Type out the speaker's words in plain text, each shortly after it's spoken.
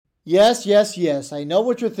Yes, yes, yes. I know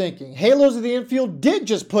what you're thinking. Halos of the Infield did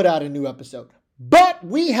just put out a new episode. But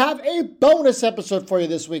we have a bonus episode for you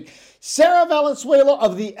this week. Sarah Valenzuela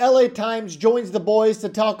of the LA Times joins the boys to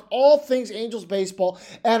talk all things Angels baseball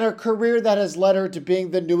and her career that has led her to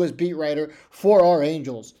being the newest beat writer for our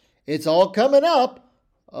Angels. It's all coming up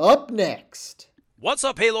next. What's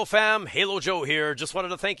up, Halo fam? Halo Joe here. Just wanted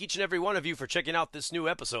to thank each and every one of you for checking out this new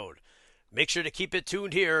episode. Make sure to keep it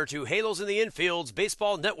tuned here to Halos in the Infield's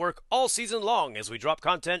Baseball Network all season long as we drop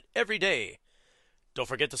content every day. Don't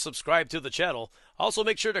forget to subscribe to the channel. Also,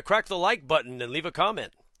 make sure to crack the like button and leave a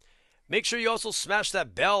comment. Make sure you also smash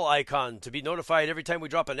that bell icon to be notified every time we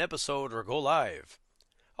drop an episode or go live.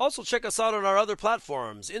 Also, check us out on our other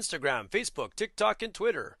platforms, Instagram, Facebook, TikTok, and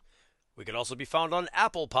Twitter. We can also be found on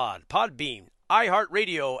Apple Pod, Podbean,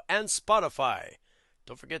 iHeartRadio, and Spotify.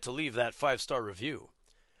 Don't forget to leave that 5-star review.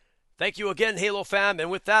 Thank you again, Halo fam, and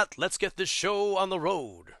with that, let's get this show on the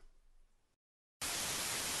road.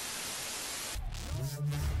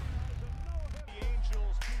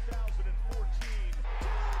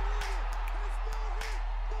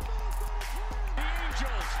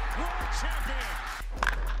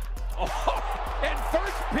 Oh, and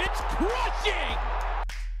first pitch crushing!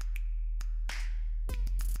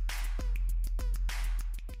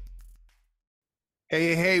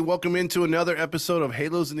 Hey, welcome into another episode of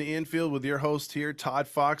Halos in the Infield with your host here, Todd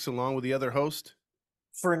Fox, along with the other host,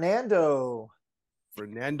 Fernando,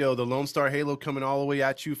 the Lone Star Halo, coming all the way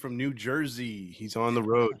at you from New Jersey. He's on the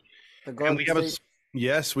road. And we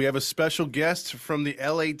have a special guest from the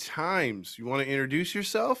LA Times. You want to introduce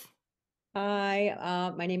yourself?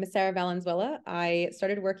 Hi, my name is Sarah Valenzuela. I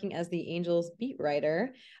started working as the Angels beat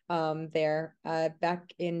writer there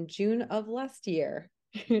back in June of last year.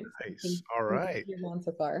 Nice. All right.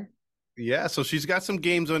 So far. Yeah, so she's got some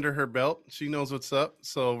games under her belt. She knows what's up.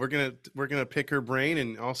 So we're gonna pick her brain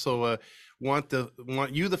and also want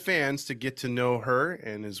you, the fans, to get to know her,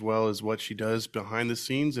 and as well as what she does behind the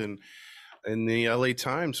scenes and in the LA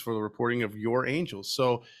Times for the reporting of your Angels.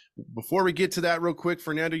 So before we get to that, real quick,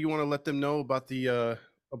 Fernando, you want to let them know about the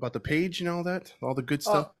page and all that, all the good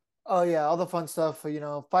stuff? Oh yeah, all the fun stuff.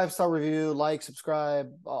 5-star review, like,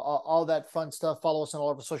 subscribe, all that fun stuff. Follow us on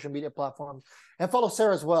all of our social media platforms, and follow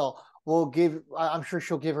Sarah as well. I'm sure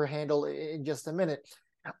she'll give her handle in just a minute.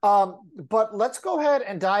 But let's go ahead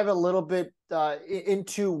and dive a little bit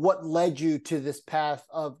into what led you to this path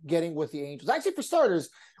of getting with the Angels. Actually, for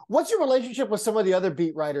starters, what's your relationship with some of the other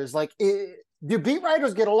beat writers? Like, do beat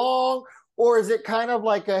writers get along, or is it kind of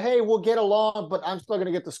like hey, we'll get along, but I'm still going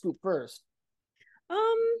to get the scoop first?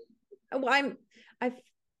 Well,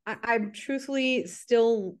 I'm truthfully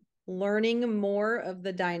still learning more of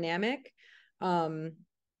the dynamic.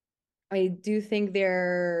 I do think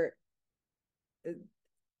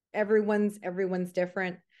everyone's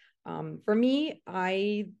different. For me,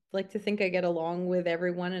 I like to think I get along with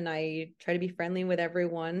everyone and I try to be friendly with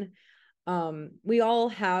everyone. We all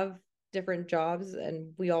have different jobs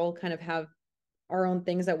and we all kind of have our own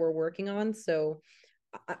things that we're working on. So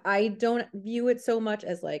I don't view it so much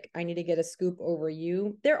as like, I need to get a scoop over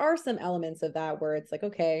you. There are some elements of that where it's like,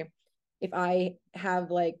 okay, if I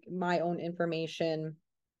have like my own information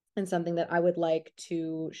and something that I would like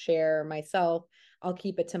to share myself, I'll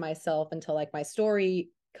keep it to myself until like my story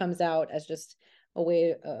comes out as just a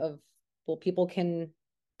way of, well, people can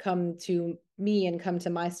come to me and come to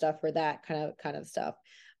my stuff for that kind of stuff.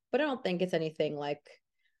 But I don't think it's anything like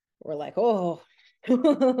we're like, oh,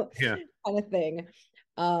 Yeah, kind of thing.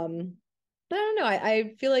 I don't know.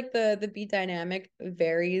 I feel like the beat dynamic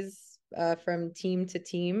varies from team to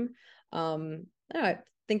team. I don't know, I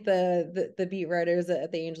think the beat writers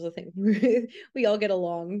at the Angels, I think we all get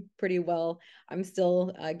along pretty well. I'm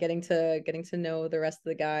still getting to know the rest of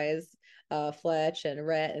the guys, Fletch and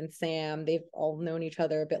Rhett and Sam. They've all known each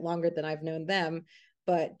other a bit longer than I've known them,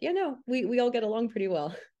 but we all get along pretty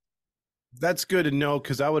well. that's good to know,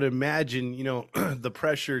 because I would imagine, the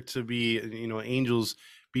pressure to be, Angels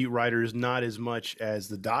beat writers not as much as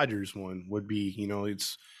the Dodgers one would be.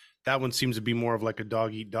 That one seems to be more of like a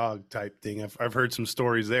dog eat dog type thing. I've heard some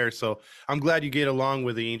stories there, so I'm glad you get along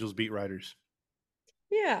with the Angels beat writers.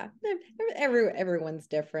 Yeah, everyone's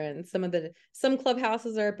different. Some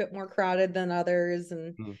clubhouses are a bit more crowded than others,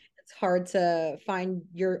 and it's hard to find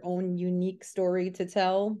your own unique story to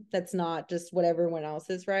tell that's not just what everyone else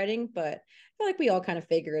is writing. But I feel like we all kind of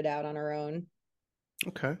figure it out on our own.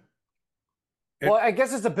 Okay. Well, I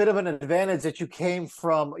guess it's a bit of an advantage that you came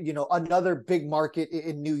from, another big market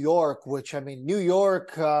in New York, which, I mean, New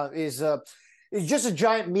York is just a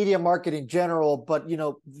giant media market in general. But,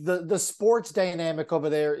 the sports dynamic over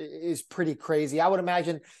there is pretty crazy. I would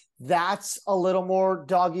imagine That's a little more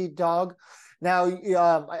dog eat dog.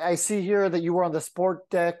 Now, I see here that you were on the sport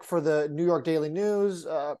deck for the New York Daily News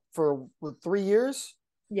for 3 years,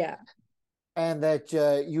 Yeah. and that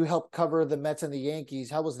you helped cover the Mets and the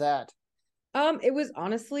Yankees. How was that? It was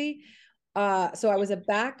honestly, so I was a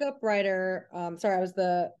backup writer. Sorry, I was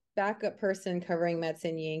the backup person covering Mets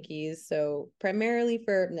and Yankees. So primarily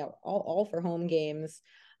for no, all for home games.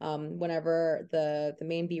 Whenever the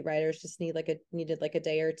main beat writers just needed like a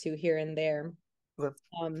day or two here and there. Okay.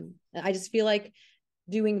 I just feel like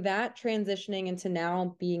doing that, transitioning into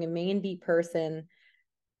now being a main beat person,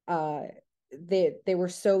 uh, they were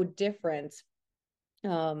so different.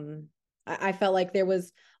 I felt like there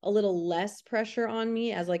was a little less pressure on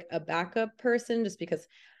me as like a backup person, just because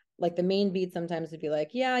like the main beat sometimes would be like,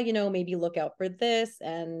 yeah, maybe look out for this,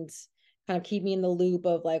 and kind of keep me in the loop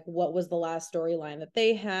of like what was the last storyline that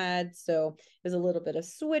they had. So it was a little bit of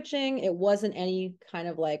switching. It wasn't any kind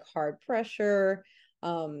of like hard pressure.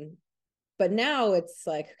 But now it's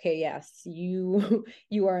like, okay, yes, you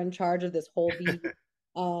you are in charge of this whole beat.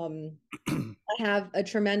 um I have a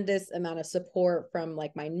tremendous amount of support from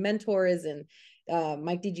like my mentors and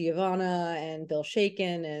Mike DiGiovanna and Bill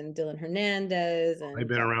Shaken and Dylan Hernandez They've and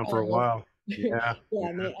been around for a all while. yeah, Yeah.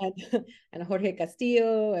 and and Jorge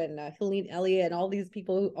Castillo and Helene Elliott and all these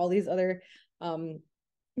people, all these other um,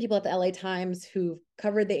 people at the LA Times who've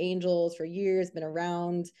covered the Angels for years, been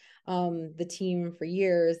around the team for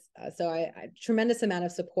years. So I tremendous amount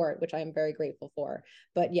of support, which I'm very grateful for.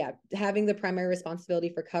 But yeah, having the primary responsibility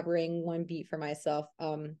for covering one beat for myself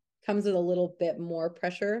comes with a little bit more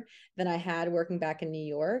pressure than I had working back in New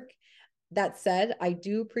York. That said, I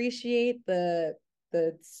do appreciate the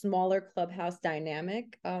smaller clubhouse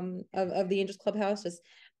dynamic of the Angels clubhouse. Just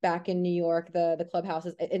back in New York, the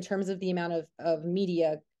clubhouses, in terms of the amount of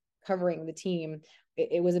media covering the team,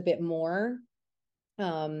 it was a bit more.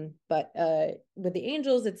 But with the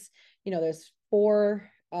Angels, it's there's four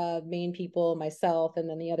main people, myself, and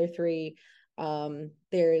then the other three.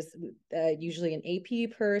 There's usually an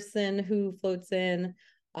AP person who floats in.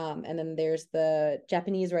 And then there's the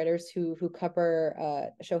Japanese writers who cover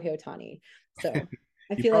Shohei Ohtani. So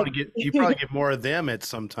I You feel probably like get you probably get more of them at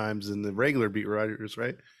sometimes than the regular beat writers,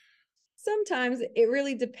 right? sometimes it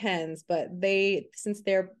really depends, but since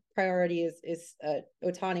their priority is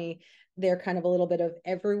Ohtani, they're kind of a little bit of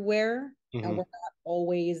everywhere, and Mm-hmm. we're not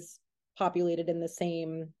always populated in the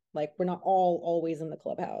same, like we're not all always in the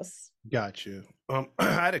clubhouse. Got you. I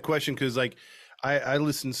had a question because, like, I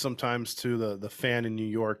listen sometimes to the fan in New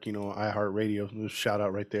York, iHeartRadio. Shout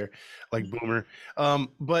out right there, like Boomer.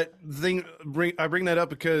 But I bring that up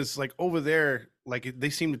because, like, over there, like they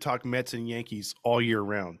seem to talk Mets and Yankees all year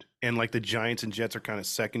round, and like the Giants and Jets are kind of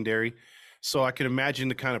secondary. So I can imagine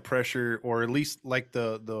the kind of pressure, or at least like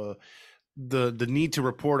the need to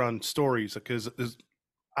report on stories because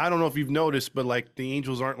I don't know if you've noticed, but like the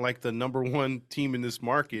Angels aren't like the number one team in this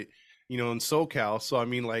market, in SoCal. So I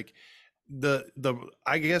mean, like the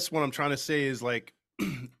I guess what I'm trying to say is like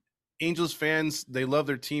Angels fans, they love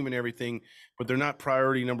their team and everything, but they're not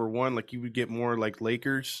priority number one. Like you would get more like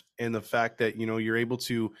Lakers, and the fact that you're able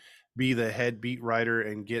to be the head beat writer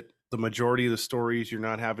and get the majority of the stories. You're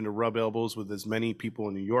not having to rub elbows with as many people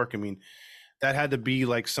in New York. I mean, that had to be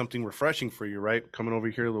like something refreshing for you, right? Coming over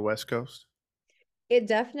here to the West Coast. It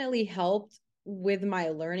definitely helped with my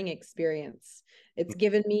learning experience. It's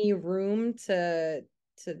given me room to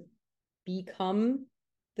become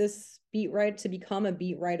to become a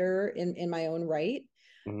beat writer in my own right,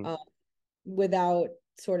 Mm-hmm. um, without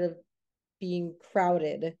sort of being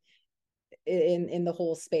crowded in the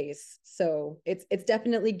whole space. So it's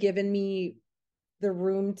definitely given me the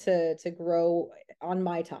room to grow on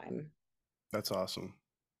my time. That's awesome.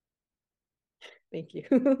 Thank you.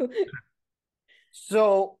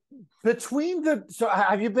 So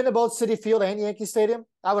have you been to both City Field and Yankee Stadium?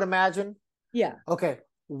 I would imagine. Yeah. Okay,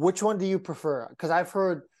 which one do you prefer? Because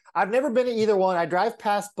I've never been to either one. I drive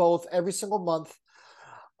past both every single month.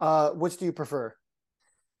 Which do you prefer?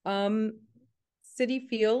 um City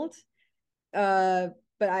Field, uh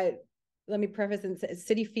but I let me preface and say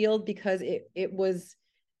City Field because it was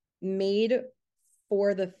made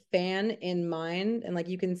for the fan in mind, and like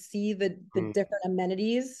you can see the Mm. different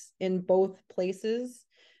amenities in both places.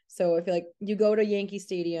 So I feel like you go to Yankee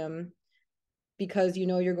Stadium because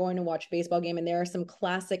you're going to watch a baseball game, and there are some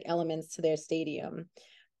classic elements to their stadium,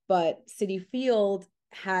 but City Field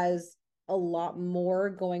has a lot more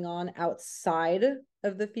going on outside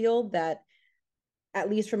of the field that, at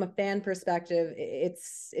least from a fan perspective,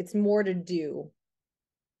 it's more to do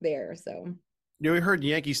there. So We heard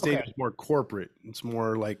Yankee Stadium Okay. is more corporate. It's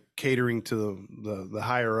more like catering to the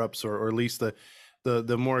higher ups, or at least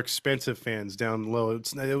the more expensive fans down low.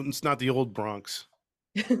 It's not the old Bronx.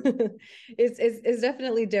 It's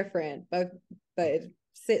definitely different, but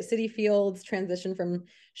City Fields transition from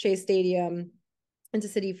Shea Stadium into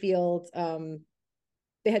City Field.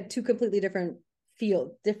 They had two completely different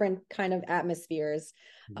kind of atmospheres.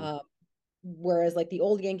 Mhm. Whereas like the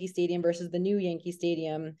old Yankee Stadium versus the new Yankee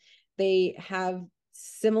Stadium, they have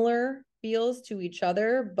similar feels to each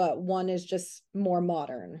other, but one is just more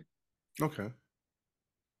modern. Okay.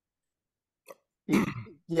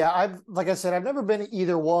 Yeah, like I said, I've never been to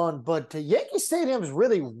either one, but Yankee Stadium is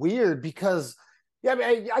really weird because, yeah, I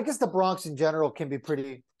mean, I guess the Bronx in general can be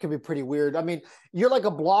pretty weird. I mean, you're like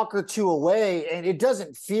a block or two away, and it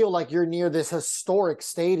doesn't feel like you're near this historic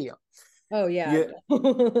stadium. Oh yeah. Yeah,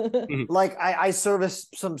 Mhm. like I service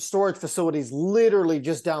some storage facilities literally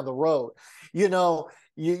just down the road. You know,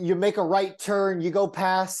 you make a right turn, you go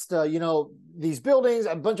past these buildings,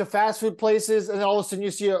 a bunch of fast food places, and then all of a sudden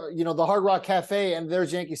you see the Hard Rock Cafe, and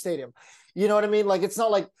there's Yankee Stadium. You know what I mean? Like it's not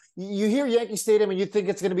like you hear Yankee Stadium and you think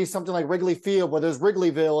it's going to be something like Wrigley Field, where there's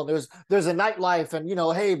Wrigleyville and there's a nightlife, and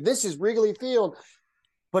hey, this is Wrigley Field.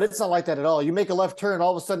 But it's not like that at all. You make a left turn,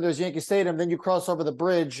 all of a sudden there's Yankee Stadium, then you cross over the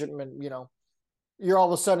bridge, and you're all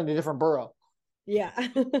of a sudden in a different borough. Yeah.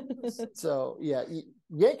 So yeah,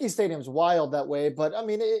 Yankee Stadium's wild that way, but I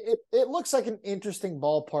mean, it looks like an interesting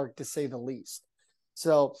ballpark to say the least.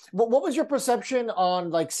 So, what was your perception on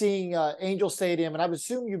like seeing Angel Stadium? And I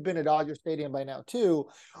assume you've been at Dodger Stadium by now too.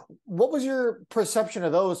 What was your perception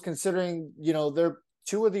of those, considering they're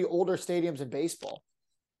two of the older stadiums in baseball?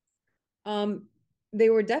 Um, they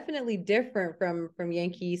were definitely different from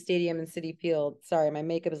Yankee Stadium and City Field. Sorry, my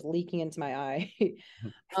makeup is leaking into my eye.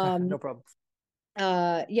 No um, problem.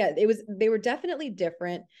 yeah, they were definitely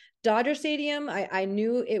different. Dodger Stadium, I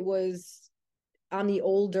knew it was on the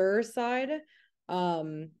older side.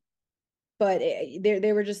 Um, but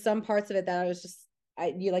there were just some parts of it that I was just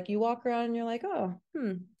you walk around and you're like, oh,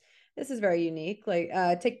 this is very unique. Like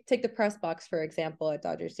take the press box for example at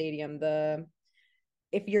Dodger Stadium. The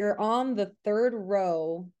If you're on the third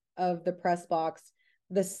row of the press box,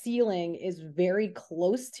 the ceiling is very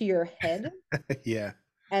close to your head, Yeah.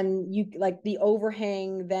 and you like the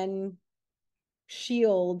overhang then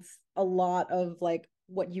shields a lot of like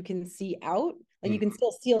what you can see out. Like you Mm. can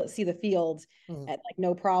still see the field Mhm. at like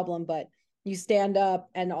no problem, but you stand up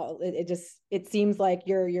and it seems like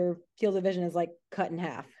your field of vision is like cut in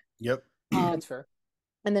half. Yep. Um, That's fair.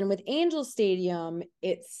 and then with Angel Stadium,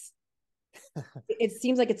 it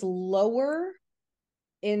seems like it's lower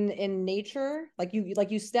in nature. Like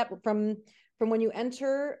you step from when you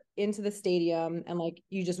enter into the stadium and like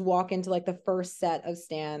you just walk into like the first set of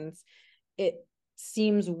stands, it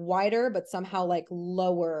seems wider but somehow like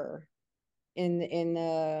lower in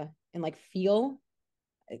like feel.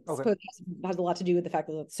 I Okay. suppose it has a lot to do with the fact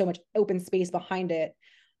that there's so much open space behind it.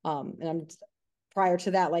 And I'm just, prior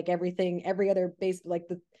to that, like every other base, like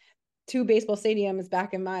the two baseball stadiums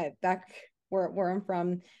back where I'm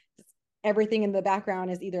from, everything in the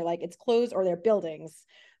background is either like it's closed or they're buildings.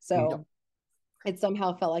 Mm. Yep. So it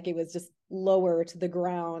somehow felt like it was just lower to the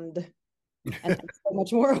ground and so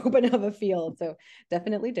much more open of a field. So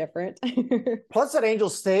definitely different. Plus, at Angel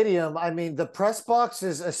Stadium, I mean, the press box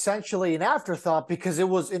is essentially an afterthought because it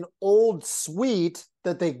was an old suite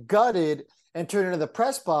that they gutted and turned into the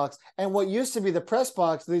press box. And what used to be the press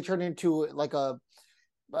box, they turned into like a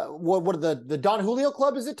what are the Don Julio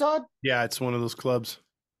Club? Is it, Todd? Yeah, it's one of those clubs.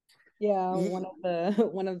 Yeah,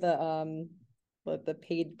 one of the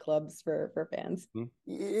paid clubs for fans. Mm.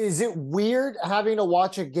 Is it weird having to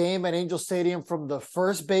watch a game at Angel Stadium from the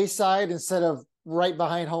first base side instead of right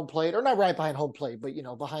behind home plate, or not right behind home plate, but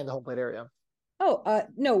behind the home plate area? Oh,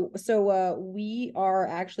 no. So we are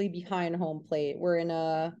actually behind home plate. We're in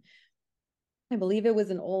I believe it was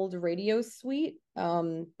an old radio suite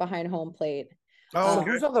behind home plate. Oh, So Uh, okay.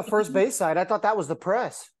 who's on the first base side? I thought that was the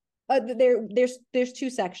press. there's two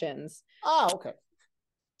sections. Ah, okay.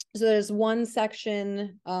 So there's one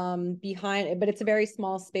section behind it, but it's a very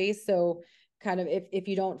small space. So kind of if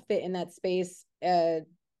you don't fit in that space, the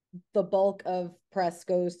bulk of press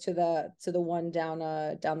goes to the one down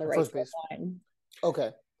the On right first field base. line.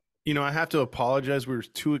 Okay. I have to apologize. We were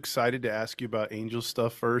too excited to ask you about Angel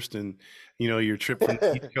stuff first, and your trip from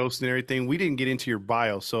the East Coast and everything. We didn't get into your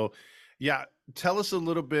bio, so yeah, tell us a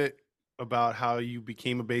little bit about how you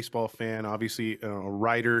became a baseball fan. Obviously, a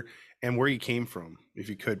writer, and where you came from, if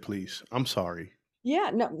you could, please. I'm sorry.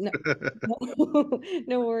 Yeah, no,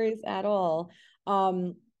 no worries at all.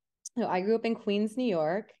 Um, so I grew up in Queens, New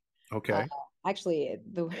York. Uh, Okay. Actually,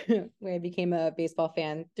 the way I became a baseball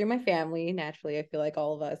fan through my family, naturally, I feel like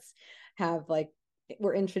all of us have like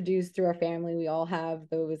were introduced through our family. We all have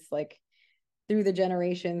those like through the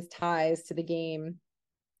generations ties to the game,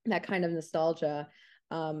 that kind of nostalgia.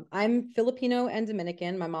 I'm Filipino and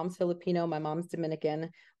Dominican. My mom's Filipino, my mom's Dominican.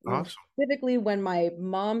 Awesome. Specifically, when my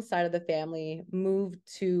mom's side of the family moved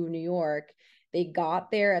to New York, they got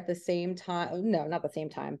there at the same time. No, not the same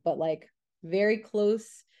time, but like very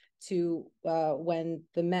close to when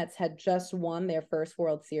the Mets had just won their first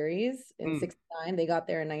World Series in '69. They got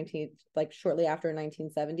there in 19, like shortly after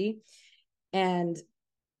 1970. And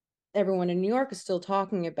everyone in New York is still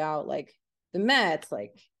talking about like the Mets,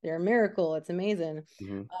 like they're a miracle. It's amazing.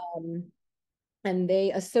 Mm-hmm. And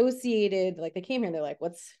they associated, like they came here and they're like,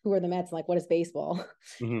 who are the Mets? And like, what is baseball?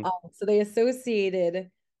 Mm-hmm. So they associated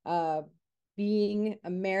being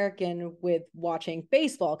American with watching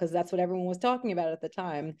baseball because that's what everyone was talking about at the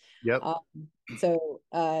time. Yep. So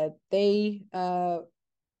they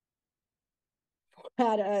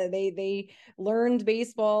had they learned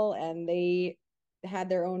baseball and they had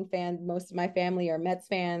their own fans. Most of my family are Mets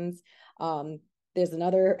fans. There's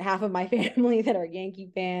another half of my family that are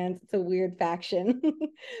Yankee fans. It's a weird faction.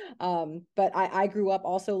 But I grew up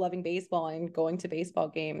also loving baseball and going to baseball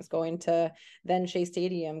games, going to then Shea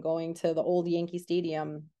Stadium, going to the old Yankee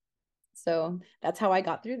Stadium. So that's how I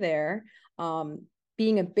got through there.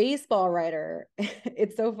 Being a baseball writer,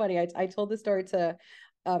 it's so funny. I told the story to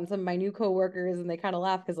some of my new coworkers and they kind of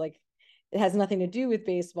laugh because like it has nothing to do with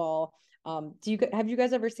baseball. Have you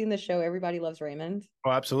guys ever seen the show Everybody Loves Raymond?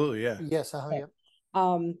 Oh, absolutely. Yeah. Yes, yeah.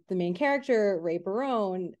 The main character, Ray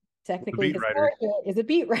Barone, The technically beat his writer. character is a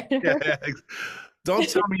beat writer. Yeah. Don't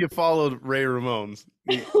tell me you followed Ray Ramones.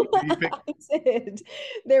 You picked... I did.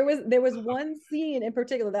 There was one scene in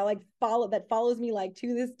particular that follows me like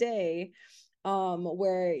to this day,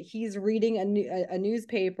 where he's reading a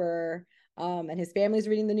newspaper, and his family's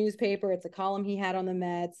reading the newspaper. It's a column he had on the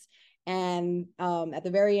Mets. And at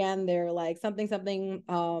the very end, they're like something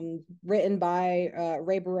written by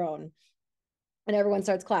Ray Barone, and everyone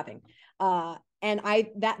starts clapping. And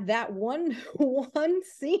that one one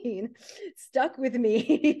scene stuck with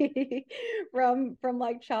me from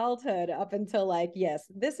like childhood up until like, yes,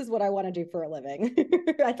 this is what I want to do for a living.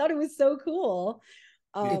 I thought it was so cool.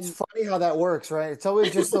 It's funny how that works, right? It's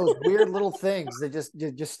always just those weird little things that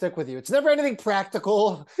just stick with you. It's never anything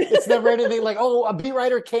practical. It's never anything like, oh, a beat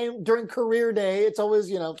writer came during career day. It's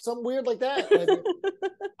always, something weird like that. I mean,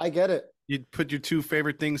 I get it. You put your two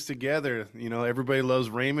favorite things together. Everybody loves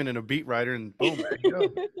Raymond and a beat writer, and boom, there you go.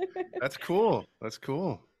 That's cool. That's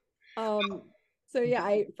cool. So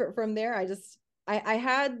yeah, from there, I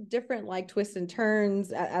had different like twists and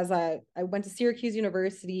turns as I went to Syracuse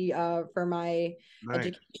University for my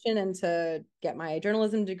education and to get my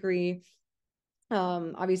journalism degree.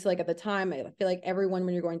 Obviously, like at the time, I feel like everyone,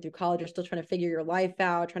 when you're going through college, you're still trying to figure your life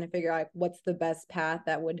out, trying to figure out what's the best path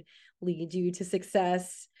that would lead you to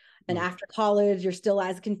success. And after college, you're still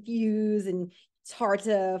as confused, and it's hard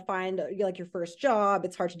to find like your first job.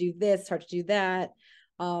 It's hard to do this, it's hard to do that.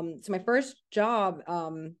 So my first job,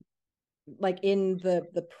 like in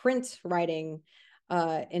the print writing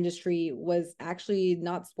industry, was actually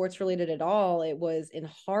not sports related at all. It was in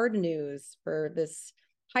hard news for this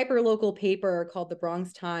hyper local paper called the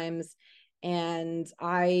Bronx Times. And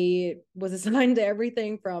I was assigned to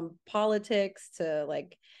everything from politics to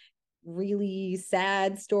like really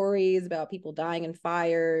sad stories about people dying in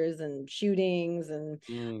fires and shootings. And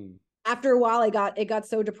after a while, it got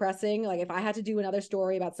so depressing. Like if I had to do another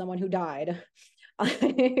story about someone who died,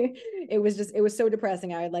 it was so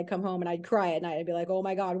depressing. I would like come home and I'd cry at night. I'd be like, oh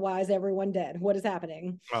my God, why is everyone dead? What is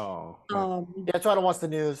happening? Oh, yeah, that's why I don't watch the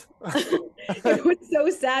news. It was so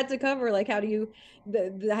sad to cover. Like, how do you?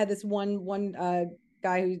 I had this one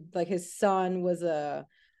guy who like his son was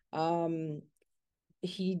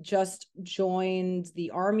he just joined the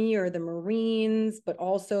army or the Marines, but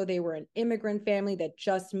also they were an immigrant family that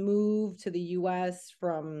just moved to the US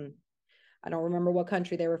from, I don't remember what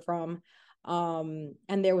country they were from. And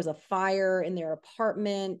there was a fire in their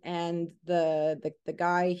apartment, and the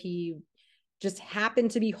guy, he just happened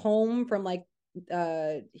to be home from like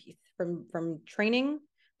from training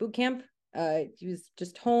boot camp. He was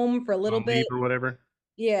just home for a little bit or whatever.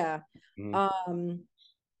 Yeah.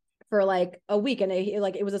 For like a week, and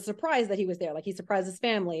it was a surprise that he was there. Like he surprised his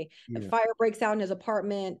family. A fire breaks out in his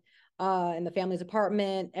apartment, in the family's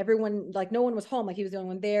apartment. Everyone, like no one was home. Like he was the only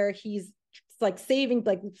one there. He's like saving,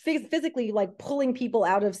 like physically like pulling people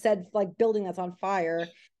out of said like building that's on fire.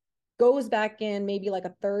 Goes back in maybe like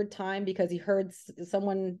a third time because he heard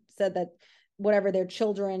someone said that whatever their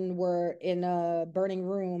children were in a burning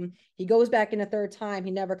room. He goes back in a third time.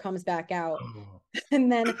 He never comes back out.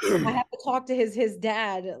 And then I have to talk to his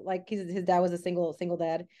dad. Like his dad was a single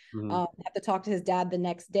dad. I have to talk to his dad the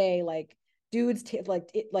next day. Like dude's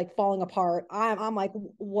like falling apart. I'm like,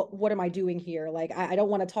 what am I doing here? Like I don't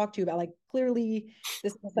want to talk to you about, like, clearly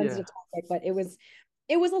this is a sensitive topic, but it was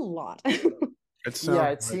a lot.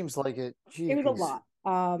 It seems like it. Jeez. It was a lot.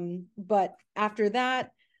 But after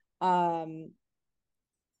that,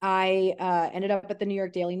 I ended up at the New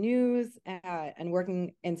York Daily News and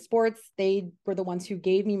working in sports. They were the ones who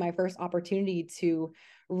gave me my first opportunity to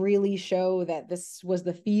really show that this was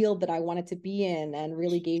the field that I wanted to be in, and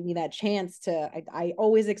really gave me that chance to, I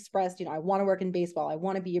always expressed, I want to work in baseball. I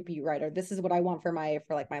want to be a beat writer. This is what I want for my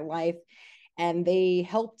life. And they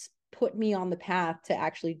helped put me on the path to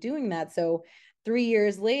actually doing that. So 3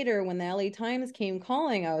 years later, when the LA Times came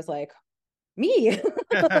calling, I was like, me. Me.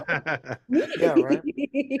 Yeah, right.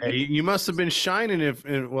 Hey, you must have been shining if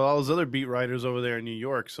all those other beat writers over there in New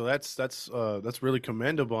York. So that's really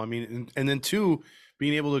commendable. I mean, and then too,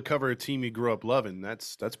 being able to cover a team you grew up loving,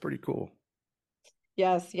 that's pretty cool.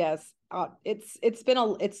 Yes. It's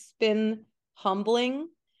been humbling,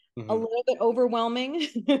 a little bit overwhelming,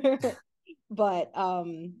 but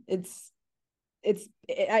I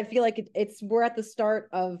feel like we're at the start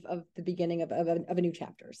of the beginning of a new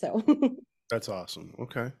chapter. So that's awesome.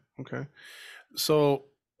 Okay. So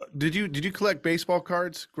did you collect baseball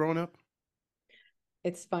cards growing up?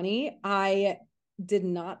 It's funny. I did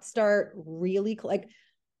not start really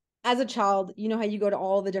as a child. You know how you go to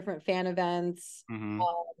all the different fan events,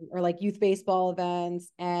 or like youth baseball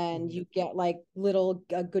events, and you get like little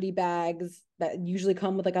goodie bags that usually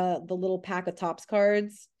come with like the little pack of Topps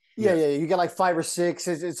cards. Yeah. You get like 5 or 6.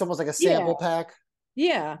 It's almost like a sample pack.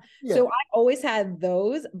 Yeah. So I always had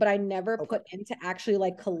those, but I never put into actually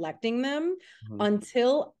like collecting them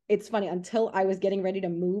until I was getting ready to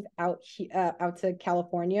move out to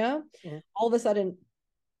California. All of a sudden,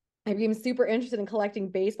 I became super interested in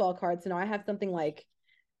collecting baseball cards. So now I have something like,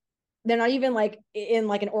 they're not even like in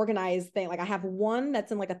like an organized thing. Like I have one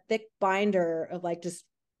that's in like a thick binder of like just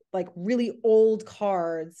like really old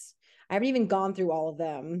cards. I haven't even gone through all of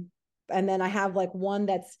them. And then I have like one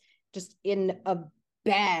that's just in a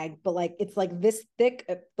bag, but like it's like this thick,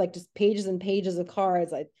 like just pages and pages of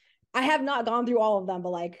cards. I have not gone through all of them, but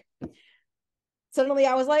like suddenly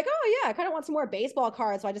I was like, oh yeah, I kind of want some more baseball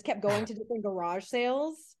cards. So I just kept going to different garage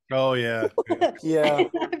sales. Oh yeah. Yeah.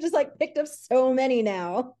 I've just like picked up so many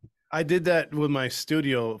now. I did that with my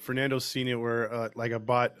studio. Fernando's seen it where like I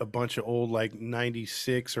bought a bunch of old like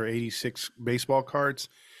 96 or 86 baseball cards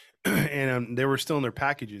and they were still in their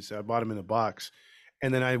packages. So I bought them in a box.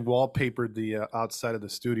 And then I wallpapered the outside of the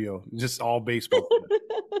studio, just all baseball.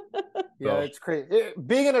 Yeah, it's crazy.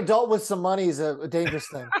 Being an adult with some money is a dangerous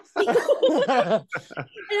thing. I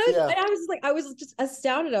was just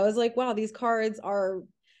astounded. I was like, wow, these cards are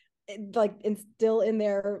like still in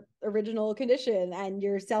their original condition, and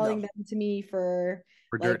you're selling them to me for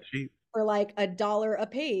like, dirt cheap, for like $1 a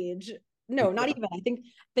page. No, not even. I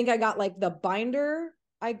think I got like the binder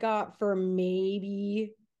I got for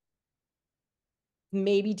maybe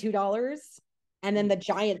 $2, and then the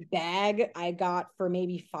giant bag I got for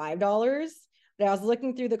maybe $5. But I was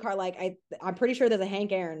looking through the car, like I'm pretty sure there's a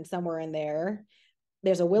Hank Aaron somewhere in there.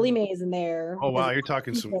 There's a Willie Mays in there. Oh wow, you're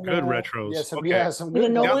talking some good retros. Some good. There's a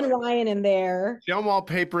Nolan Ryan in there. See, I'm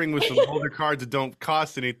wallpapering with some older cards that don't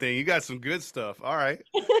cost anything. You got some good stuff. All right,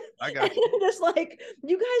 I got you. Just like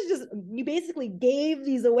you basically gave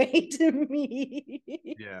these away to me.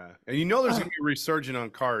 Yeah, and there's gonna be a resurgent on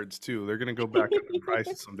cards too. They're gonna go back up in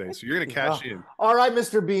prices someday, so you're gonna cash in. All right,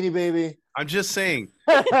 Mr. Beanie Baby. I'm just saying,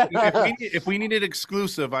 if we need it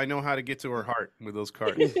exclusive, I know how to get to her heart with those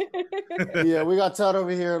cards. Yeah, we got Todd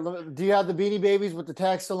over here. Do you have the Beanie Babies with the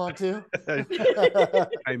tag still on too?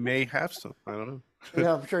 I may have some. I don't know.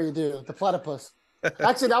 Yeah, I'm sure you do. The platypus.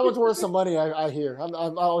 Actually, that was worth some money. I hear. I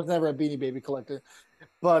was never a Beanie Baby collector,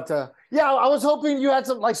 but yeah, I was hoping you had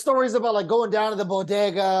some like stories about like going down to the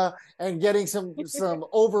bodega and getting some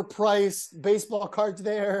overpriced baseball cards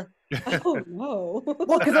there. Oh no!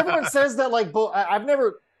 Well, because everyone says that like I've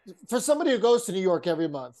never, for somebody who goes to New York every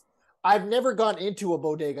month, I've never gone into a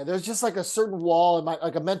bodega. There's just like a certain wall in my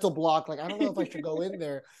like a mental block. Like I don't know if I should go in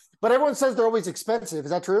there, but everyone says they're always expensive.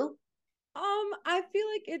 Is that true? I feel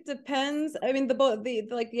like it depends. I mean, the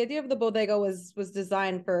idea of the bodega was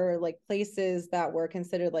designed for like places that were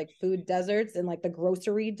considered like food deserts in like the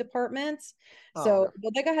grocery department. Oh, So okay.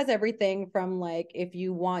 bodega has everything from like if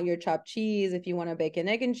you want your chopped cheese, if you want a bacon,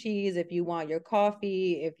 egg, and cheese, if you want your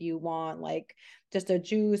coffee, if you want like just a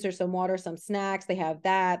juice or some water, some snacks, they have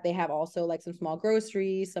that. They have also like some small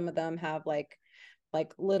groceries. Some of them have like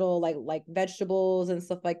little like vegetables and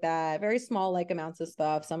stuff like that, very small like amounts of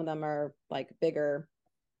stuff. Some of them are like bigger,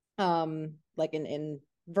 like in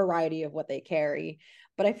variety of what they carry.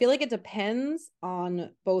 But I feel like it depends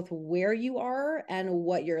on both where you are and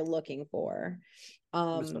what you're looking for.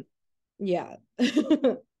 Understood. Yeah.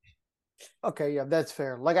 Okay, yeah, that's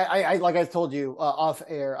fair. Like like I told you off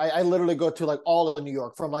air, I literally go to like all of New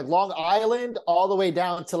York, from like Long Island all the way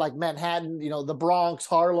down to like Manhattan, the Bronx,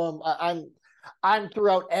 Harlem. I'm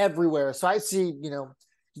throughout everywhere, so I see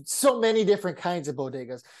so many different kinds of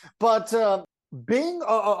bodegas. But being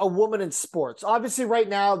a woman in sports, obviously, right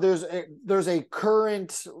now there's a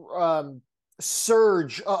current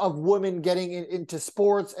surge of women getting into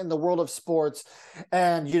sports and the world of sports.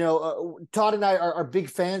 And Todd and I are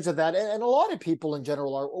big fans of that, and a lot of people in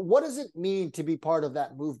general are. What does it mean to be part of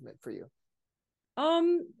that movement for you?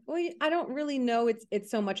 Well, I don't really know.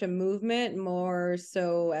 It's so much a movement, more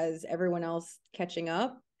so as everyone else catching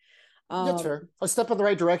up. That's Um, fair. A step in the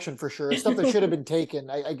right direction for sure. A step that should have been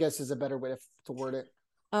taken, I guess, is a better way to word it.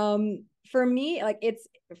 for me, like it's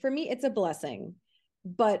a blessing.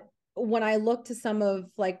 But when I look to some of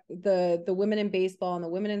like the women in baseball and the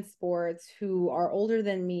women in sports who are older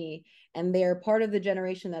than me, and they're part of the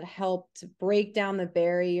generation that helped break down the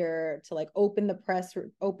barrier to like open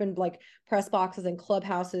like press boxes and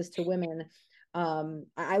clubhouses to women.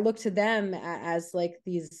 I look to them as like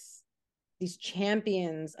these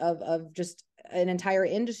champions of just an entire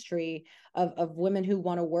industry of women who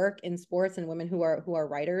want to work in sports and women who are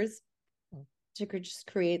writers to just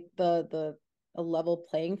create the a level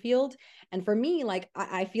playing field. And for me, like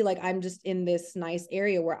I feel like I'm just in this nice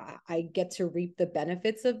area where I get to reap the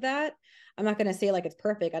benefits of that. I'm not going to say like it's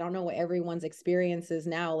perfect. I don't know what everyone's experience is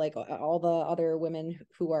now. Like all the other women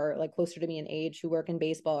who are like closer to me in age who work in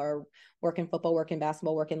baseball or work in football, work in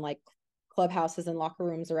basketball, work in like clubhouses and locker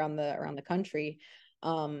rooms around the country.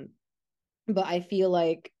 Um, but I feel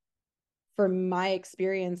like for my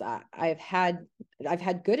experience, I've had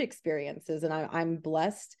good experiences, and I'm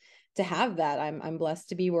blessed to have that. I'm blessed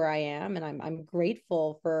to be where I am, and I'm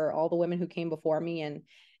grateful for all the women who came before me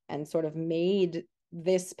and sort of made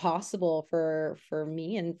this possible for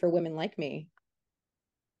me and for women like me.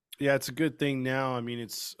 Yeah, it's a good thing now. I mean,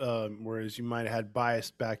 it's whereas you might have had bias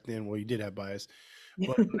back then. Well, you did have bias,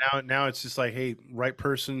 but now it's just like, hey, right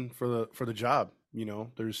person for the job.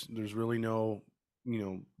 There's really no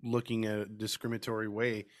looking at a discriminatory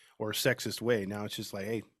way or a sexist way. Now it's just like,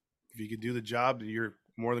 hey, if you could do the job, you're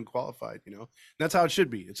more than qualified. That's how it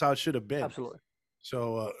should be. It's how it should have been. Absolutely.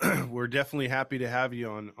 So we're definitely happy to have you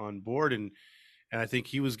on board, and I think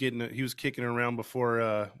he was kicking around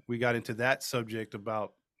before we got into that subject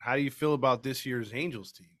about how do you feel about this year's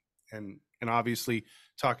Angels team, and obviously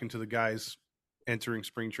talking to the guys entering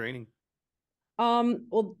spring training.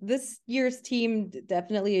 Well, this year's team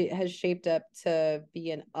definitely has shaped up to be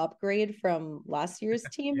an upgrade from last year's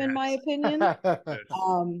team, in my Yes. opinion. Yes.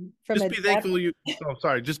 From Just a be depth thankful you. Oh,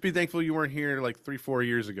 sorry. Just be thankful you weren't here like 3-4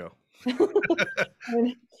 years ago.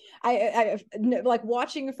 like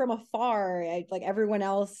watching from afar, like everyone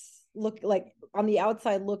else look like on the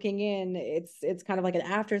outside looking in, it's kind of like an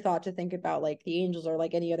afterthought to think about like the Angels or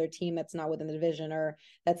like any other team that's not within the division or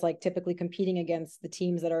that's like typically competing against the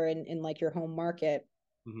teams that are in like your home market.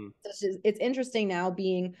 Mm-hmm. It's interesting now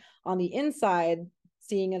being on the inside,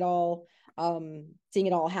 seeing it all, seeing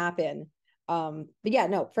it all happen. But yeah,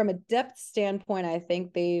 no, from a depth standpoint, I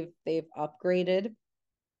think they've upgraded.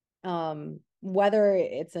 Whether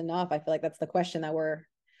it's enough, I feel like that's the question that we're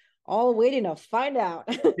all waiting to find out.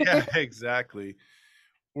 Yeah, exactly.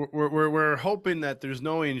 We're hoping that there's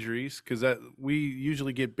no injuries because that we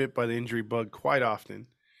usually get bit by the injury bug quite often.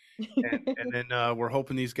 And then we're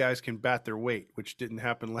hoping these guys can bat their weight, which didn't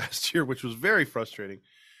happen last year, which was very frustrating.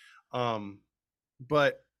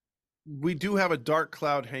 But we do have a dark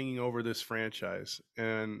cloud hanging over this franchise,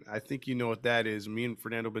 and I think you know what that is. Me and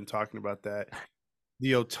Fernando have been talking about that.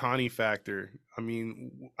 The Otani factor. I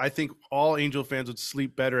mean, I think all Angel fans would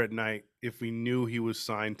sleep better at night if we knew he was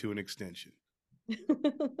signed to an extension.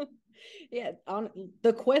 Yeah, on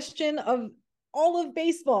the question of all of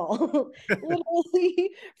baseball, literally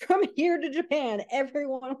from here to Japan,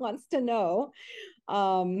 everyone wants to know.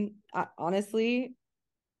 Honestly,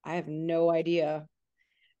 I have no idea.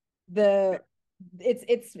 The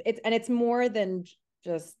it's more than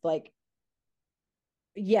just like,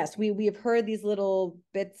 yes, we have heard these little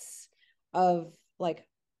bits of like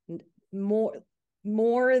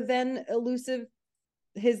more than elusive,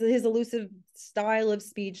 his elusive style of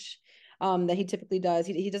speech that he typically does.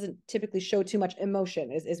 He doesn't typically show too much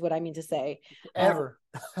emotion, is what I mean to say. Ever.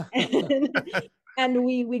 And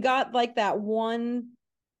we got like that one,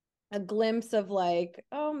 a glimpse of like,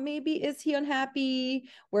 oh, maybe is he unhappy,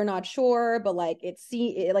 we're not sure, but like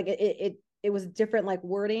it was different like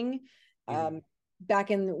wording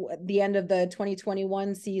back in the end of the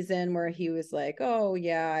 2021 season, where he was like, oh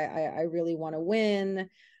yeah, I really want to win,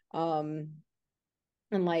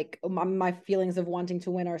 and like my feelings of wanting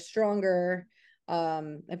to win are stronger.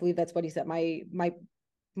 I believe that's what he said. My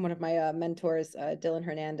one of my mentors, Dylan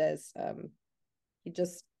Hernandez, he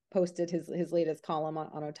just posted his latest column on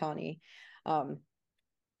Otani. So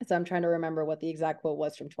I'm trying to remember what the exact quote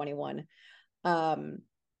was from 21. But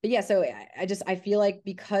yeah, so I feel like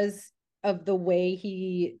because of the way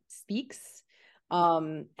he speaks,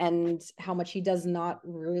 and how much he does not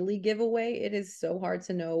really give away, it is so hard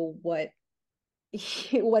to know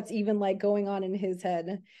what's even like going on in his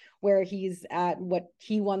head, where he's at, what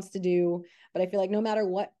he wants to do. But I feel like no matter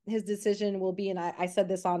what his decision will be, and I said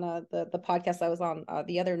this on the podcast I was on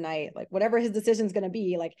the other night, like whatever his decision is going to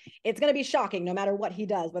be, like it's going to be shocking no matter what he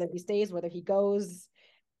does, whether he stays, whether he goes,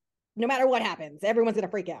 no matter what happens, everyone's going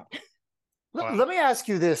to freak out. Wow. Let me ask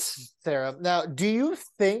you this, Sarah. Now, do you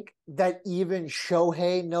think that even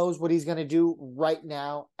Shohei knows what he's going to do right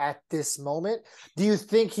now at this moment? Do you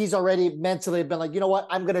think he's already mentally been like, you know what,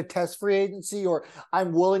 I'm going to test free agency, or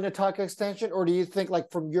I'm willing to talk extension? Or do you think,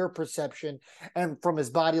 like, from your perception and from his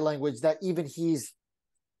body language, that even he's,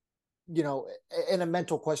 in a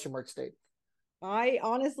mental question mark state? I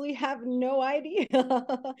honestly have no idea.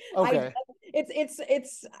 I Okay.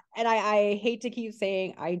 it's and I hate to keep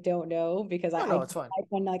saying I don't know, because No, I no, it's fine. like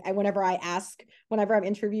when like whenever I ask, whenever I'm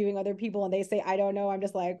interviewing other people and they say I don't know, I'm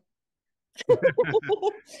just like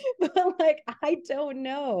but like I don't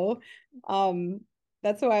know. Um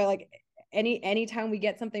that's why like anytime we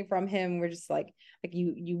get something from him, we're just like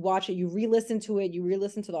you watch it, you re-listen to it, you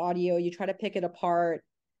re-listen to the audio, you try to pick it apart,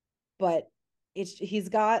 but he's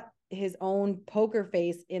got his own poker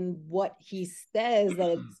face in what he says,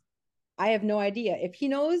 that it's, I have no idea. If he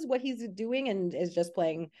knows what he's doing and is just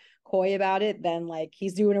playing coy about it, then like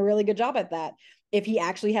he's doing a really good job at that. If he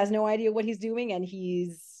actually has no idea what he's doing and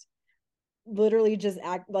he's literally just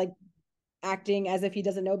acting as if he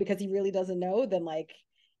doesn't know because he really doesn't know, then like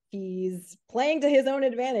he's playing to his own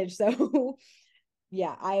advantage. So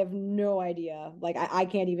yeah, I have no idea. Like I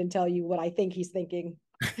can't even tell you what I think he's thinking.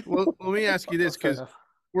 Well, let me ask you this, Fair because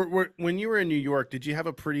enough. when you were in New York, did you have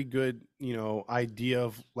a pretty good, idea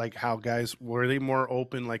of like how guys were they more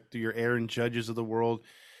open, like to your Aaron Judges of the world?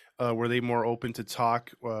 Were they more open to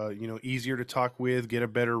talk? Easier to talk with, get a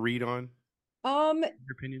better read on? Um, In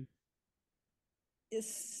your opinion?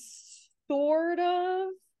 sort of.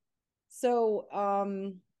 So,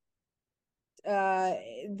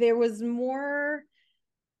 there was more,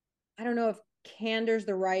 I don't know if candor's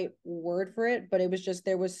the right word for it, but it was just,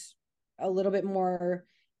 there was a little bit more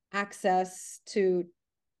access to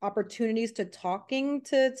opportunities to talking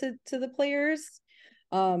to the players.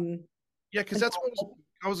 Um, Yeah, because and that's what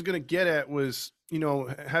I was going to get at was,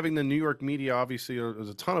 having the New York media, obviously, there's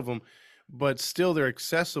a ton of them, but still they're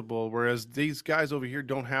accessible. Whereas these guys over here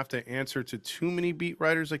don't have to answer to too many beat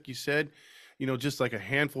writers, like you said, just like a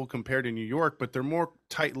handful compared to New York, but they're more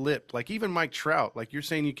tight lipped. Like even Mike Trout, like you're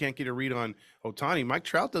saying you can't get a read on Otani. Mike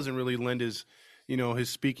Trout doesn't really lend his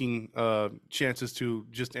speaking chances to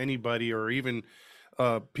just anybody or even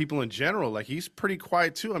people in general. Like he's pretty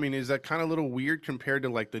quiet too. I mean, is that kind of a little weird compared to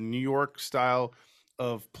like the New York style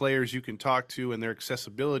of players you can talk to and their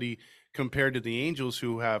accessibility compared to the Angels,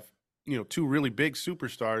 who have two really big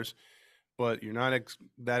superstars, but you're not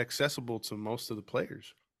that accessible to most of the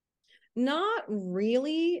players? not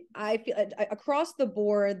really. I feel across the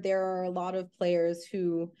board, there are a lot of players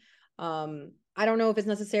who, I don't know if it's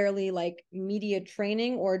necessarily like media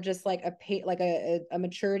training or just like a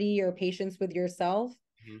maturity or patience with yourself.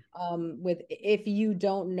 Mhm. With if you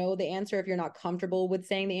don't know the answer, if you're not comfortable with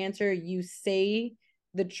saying the answer, you say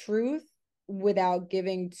the truth without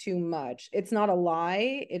giving too much. It's not a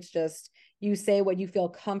lie. It's just you say what you feel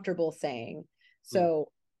comfortable saying. Mm.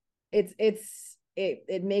 So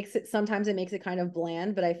it makes it, sometimes it makes it kind of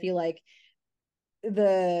bland, but I feel like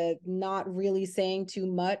the not really saying too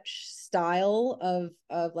much style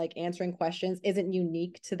of like answering questions isn't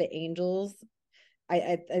unique to the Angels.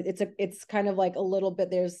 It's kind of like a little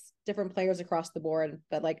bit, there's different players across the board,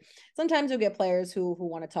 but like sometimes you'll get players who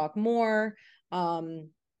want to talk more.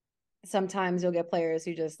 Sometimes you'll get players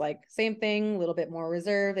who just like same thing, a little bit more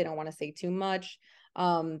reserved. They don't want to say too much.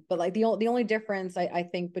 But like the only difference I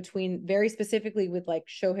think between very specifically with like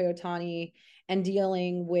Shohei Ohtani and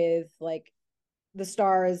dealing with like the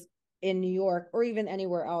stars in New York or even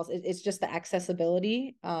anywhere else, it's just the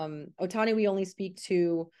accessibility. Ohtani we only speak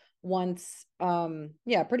to once,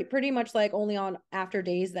 yeah, pretty much like only on after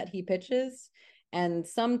days that he pitches, and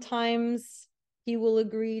sometimes he will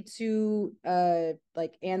agree to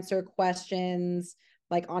like answer questions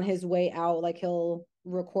like on his way out, like he'll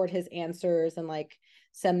record his answers and like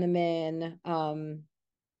send them in.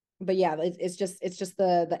 But yeah, it's just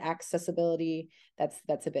the accessibility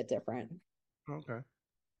that's a bit different. Okay.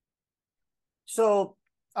 So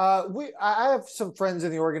I have some friends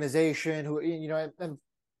in the organization who, and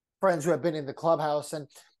friends who have been in the clubhouse, and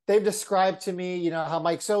they've described to me, how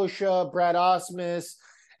Mike Sosha, Brad Osmus,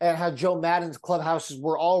 and how Joe Madden's clubhouses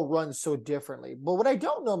were all run so differently. But what I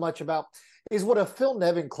don't know much about is what a Phil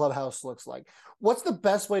Nevin clubhouse looks like. What's the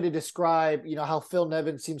best way to describe, how Phil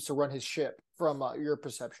Nevin seems to run his ship from your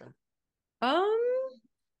perception? I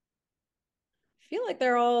feel like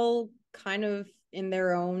they're all kind of in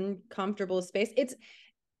their own comfortable space. It's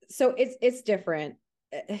different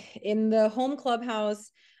in the home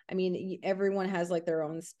clubhouse. I mean, everyone has like their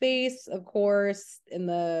own space, of course. In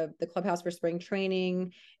the clubhouse for spring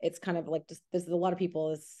training, it's kind of like just there's a lot of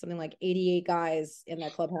people. It's something like 88 guys in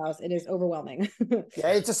that clubhouse. It is overwhelming. Yeah,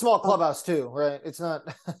 it's a small clubhouse too, right? It's not.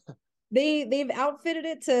 They've outfitted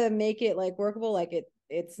it to make it like workable. Like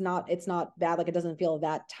it's not bad. Like it doesn't feel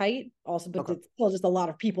that tight. Also, but Okay. it's still just a lot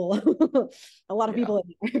of people, a lot of Yeah. people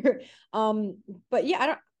in there. But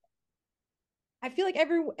yeah, I feel like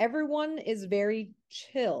everyone is very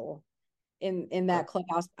chill in Okay. that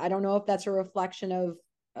clubhouse. I don't know if that's a reflection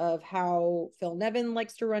of how Phil Nevin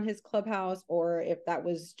likes to run his clubhouse, or if that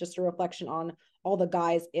was just a reflection on all the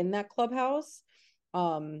guys in that clubhouse.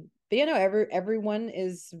 But everyone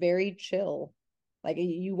is very chill. Like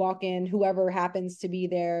you walk in, whoever happens to be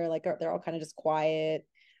there, like they're all kind of just quiet.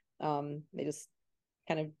 They just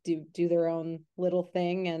kind of do their own little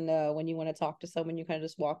thing, and when you want to talk to someone, you kind of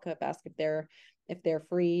just walk up, ask if they're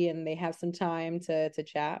free and they have some time to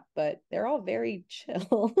chat. But they're all very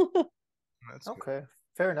chill. That's good. Okay.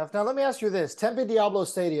 Fair enough. Now let me ask you this: Tempe Diablo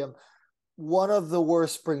Stadium, one of the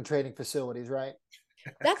worst spring training facilities, right?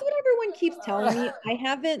 That's what everyone keeps telling me. I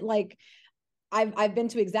haven't like I've been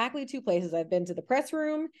to exactly two places. I've been to the press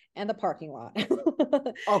room and the parking lot.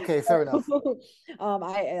 Okay, fair enough.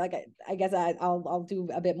 I guess I'll do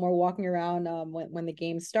a bit more walking around when the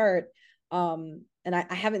games start. And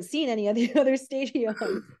I haven't seen any of the other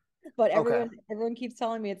stadiums, but Okay. everyone keeps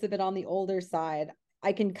telling me it's a bit on the older side.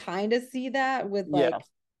 I can kind of see that with Yeah. like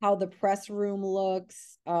how the press room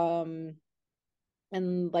looks, and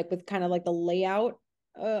like with kind of like the layout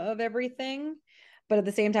of everything. But at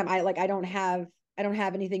the same time, I don't have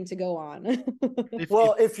anything to go on.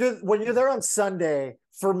 Well, if you're when you're there on Sunday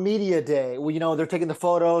for media day, well, they're taking the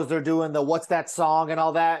photos, they're doing the what's that song and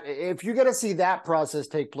all that. If you're gonna see that process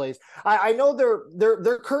take place, I know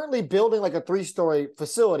they're currently building like a 3-story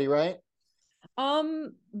facility, right?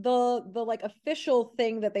 The like official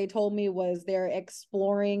thing that they told me was they're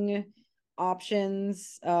exploring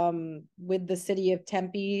options with the city of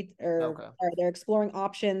Tempe, or Okay. they're exploring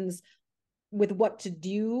options with what to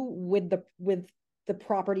do with the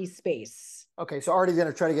property space. Okay, so already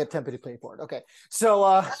gonna try to get Tempe to pay for it. Okay.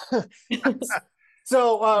 So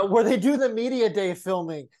where they do the media day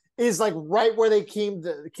filming is like right where they keep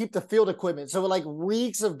the field equipment. So it like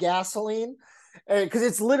reeks of gasoline, because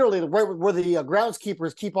it's literally right where the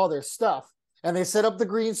groundskeepers keep all their stuff. And they set up the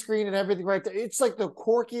green screen and everything right there. It's like the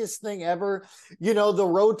quirkiest thing ever. The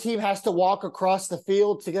road team has to walk across the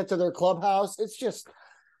field to get to their clubhouse. It's just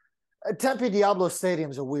Tempe Diablo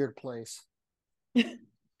Stadium is a weird place.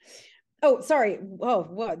 Oh, sorry. Oh,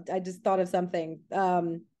 what? I just thought of something.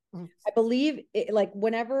 Mhm. I believe it, like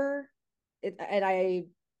whenever and I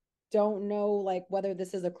don't know like whether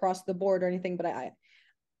this is across the board or anything, but I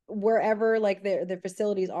wherever like the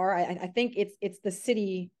facilities are, I think it's the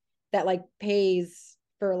city that like pays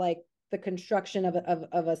for like the construction of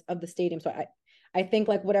the stadium. So I think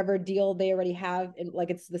like whatever deal they already have, and like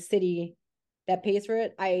it's the city that pays for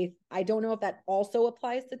it. I don't know if that also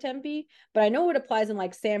applies to Tempe, but I know it applies in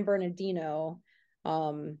like San Bernardino.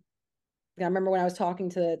 I remember when I was talking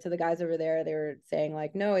to the guys over there, they were saying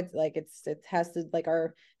like, no, it's like it has to like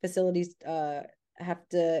our facilities have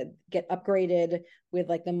to get upgraded with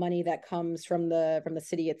like the money that comes from the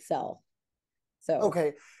city itself. So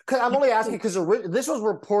Okay, I'm only asking because this was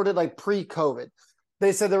reported like pre-COVID.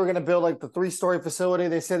 They said they were going to build like the 3-story facility.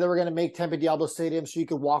 They said they were going to make Tempe Diablo Stadium so you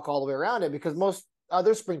could walk all the way around it, because most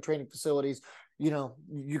other spring training facilities, you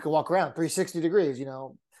can walk around 360 degrees,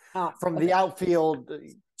 from Okay. the outfield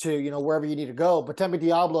to, wherever you need to go. But Tempe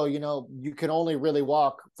Diablo, you can only really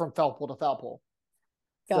walk from foul pole to foul pole.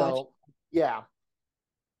 Gotcha. So, yeah.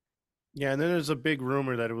 Yeah, and then there's a big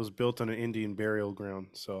rumor that it was built on an Indian burial ground.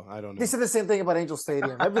 So I don't They know. said the same thing about Angel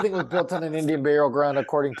Stadium. Everything was built on an Indian burial ground,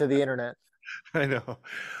 according to the internet. I know.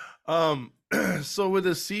 Um, so with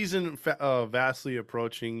the season vastly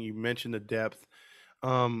approaching, you mentioned the depth.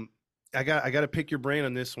 Um, I got to pick your brain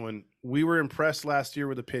on this one. We were impressed last year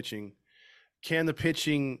with the pitching. Can the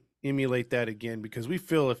pitching emulate that again? Because we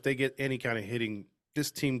feel if they get any kind of hitting,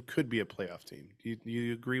 this team could be a playoff team. Do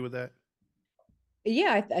you agree with that?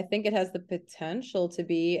 Yeah, I think it has the potential to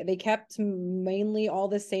be. They kept mainly all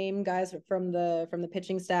the same guys from the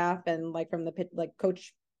pitching staff and like from the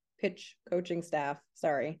pitch coaching staff.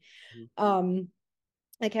 Sorry. Um,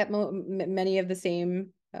 they kept many of the same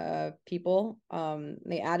people.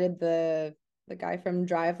 They added the guy from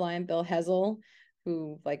Driveline, Bill Hessel,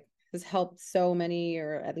 who like has helped so many,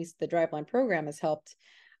 or at least the Driveline program has helped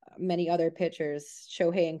many other pitchers,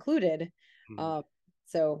 Shohei included. Mhm. Um,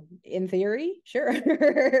 so in theory, sure.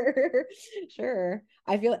 Sure.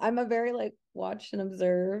 I feel I'm a very like watch and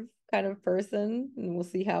observe kind of person, and we'll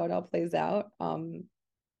see how it all plays out.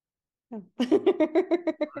 Yeah.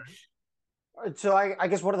 So I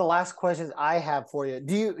guess one of the last questions I have for you: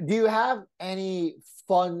 Do you have any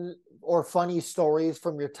fun or funny stories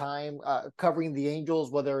from your time covering the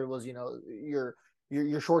Angels, whether it was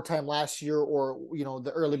your short time last year or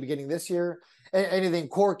the early beginning this year? Anything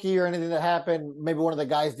quirky or anything that happened? Maybe one of the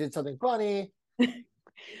guys did something funny.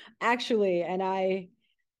 Actually, and I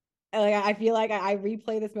feel like I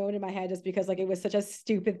replay this moment in my head just because like it was such a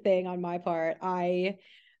stupid thing on my part.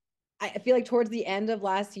 I feel like towards the end of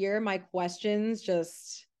last year, my questions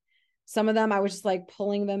just, some of them I was just like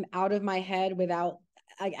pulling them out of my head without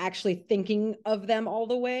like actually thinking of them all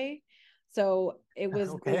the way. So it was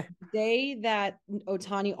the Okay. day that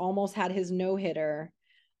Otani almost had his no hitter.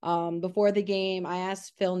 Before the game, I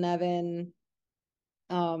asked Phil Nevin,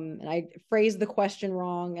 and I phrased the question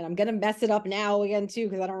wrong, and I'm gonna mess it up now again too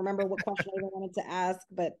because I don't remember what question I even wanted to ask.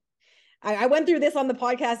 But I went through this on the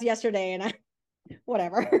podcast yesterday, and I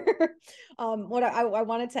whatever. What I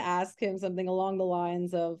wanted to ask him something along the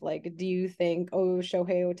lines of like, do you think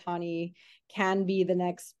Shohei Otani can be the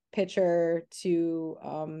next pitcher to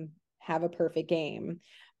have a perfect game?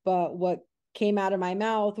 But what came out of my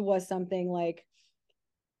mouth was something like,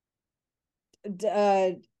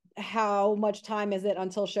 how much time is it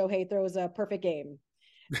until Shohei throws a perfect game?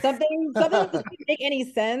 Something that didn't make any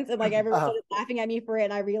sense, and like everyone Uh, started laughing at me for it,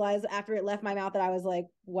 and I realized after it left my mouth that I was like,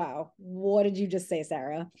 wow, what did you just say,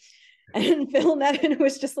 Sarah? And Phil Nevin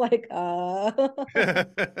was just like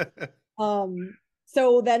um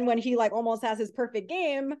so then when he like almost has his perfect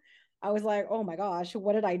game, I was like, oh my gosh,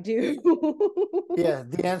 what did I do? yeah,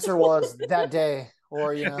 the answer was that day,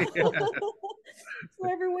 or So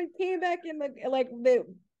everyone came back in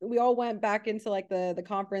we all went back into like the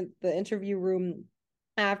conference, the interview room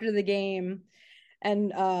after the game,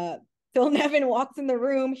 and Phil Nevin walks in the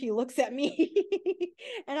room. He looks at me,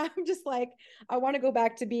 and I'm just like, I want to go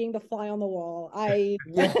back to being the fly on the wall.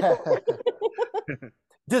 yeah.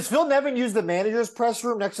 Does Phil Nevin use the manager's press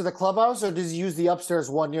room next to the clubhouse, or does he use the upstairs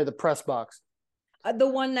one near the press box? The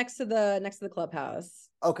one next to the clubhouse.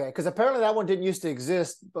 Okay, because apparently that one didn't used to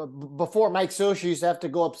exist. But before, Mike Socha used to have to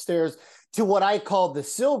go upstairs to what I call the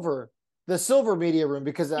silver media room,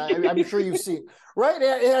 because I'm sure you've seen, right?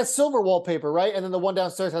 It has silver wallpaper, right? And then the one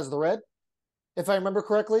downstairs has the red, if I remember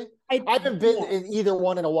correctly. I haven't been Yeah. in either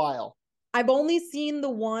one in a while. I've only seen the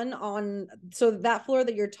one on, so that floor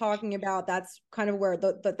that you're talking about, that's kind of where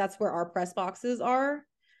that's where our press boxes are.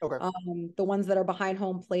 Okay. The ones that are behind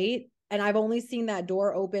home plate. And I've only seen that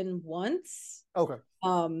door open once. Okay.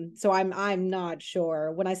 So I'm not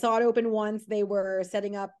sure. When I saw it open once, they were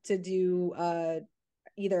setting up to do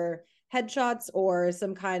either headshots or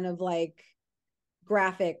some kind of like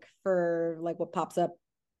graphic for like what pops up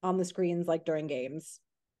on the screens like during games.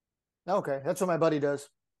 Okay. That's what my buddy does.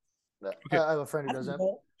 Okay. I have a friend who That's does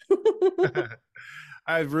that. cool.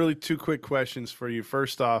 I have really two quick questions for you.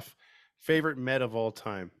 First off, favorite Met of all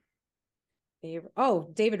time? Oh,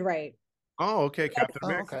 David Wright. Oh, okay, Captain Oh,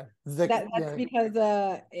 America. okay. That's Yeah.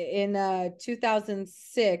 because in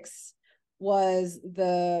 2006 was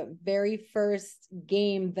the very first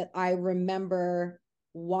game that I remember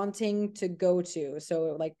wanting to go to.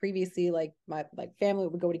 So like previously, like my like family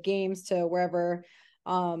would go to games to wherever.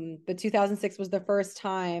 But 2006 was the first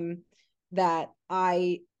time that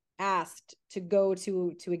I asked to go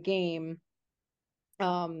to a game.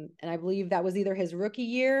 And I believe that was either his rookie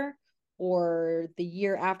year or the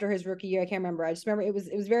year after his rookie year. I can't remember. I just remember it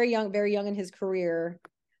was very young in his career.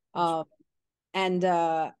 And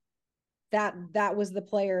that was the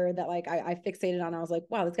player that like I fixated on. I was like,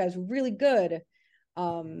 wow, this guy's really good.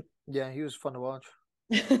 Yeah, he was fun to watch.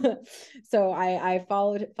 So I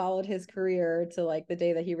followed his career to like the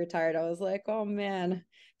day that he retired. I was like, oh man,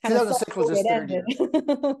 2006 was his third year.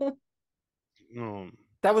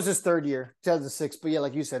 That was his third year, 2006. But yeah,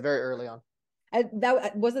 like you said, very early on.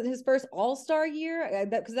 That wasn't his first All-Star year,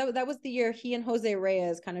 because that was the year he and Jose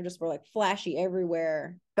Reyes kind of just were like flashy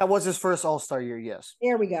everywhere. That was his first All-Star year. Yes.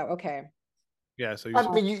 There we go. Okay. Yeah. So I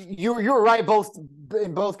mean, you were right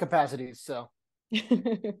in both capacities. So.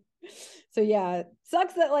 So yeah,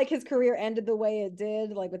 sucks that like his career ended the way it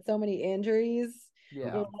did, like with so many injuries.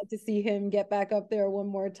 Yeah. I would like to see him get back up there one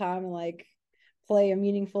more time and like play a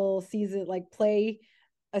meaningful season, like play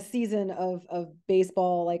a season of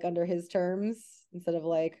baseball like under his terms instead of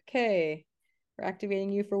like, okay, we're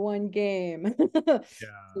activating you for one game so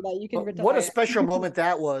that you can retire. What a special moment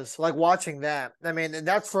that was, like watching that. I mean, and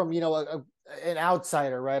that's from an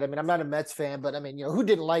outsider, right? I mean, I'm not a Mets fan, but I mean, who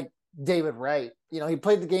didn't like David Wright? He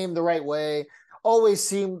played the game the right way, always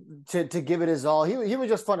seemed to give it his all. He was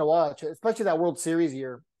just fun to watch, especially that World Series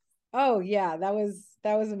year. Oh yeah, that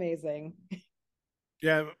was amazing.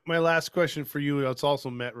 Yeah, my last question for you, it's also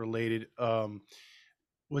Met related.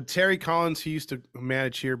 With Terry Collins, he used to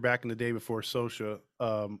manage here back in the day before Socha,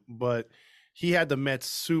 but he had the Mets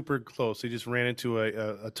super close. He just ran into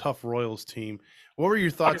a tough Royals team. What were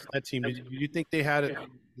your thoughts on that team? Did you think they had it?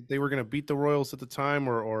 They were going to beat the Royals at the time,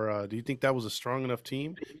 or do you think that was a strong enough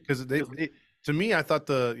team? Because to me, I thought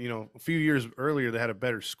a few years earlier they had a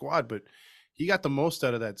better squad, but he got the most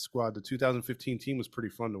out of that squad. The 2015 team was pretty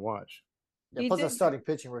fun to watch. Yeah, plus the starting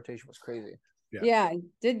pitching rotation was crazy. Yeah, I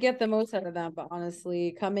did get the most out of that, but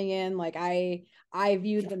honestly, coming in, like I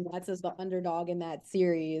viewed the Mets as the underdog in that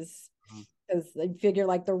series because I figure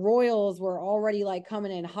like the Royals were already like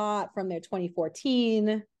coming in hot from their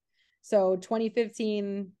 2014. So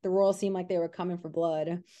 2015, the Royals seemed like they were coming for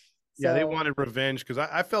blood. Yeah, they wanted revenge because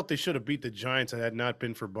I felt they should have beat the Giants had it not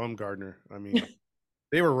been for Bumgarner. I mean,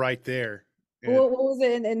 they were right there. And what was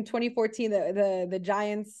it in 2014? The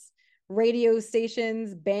Giants radio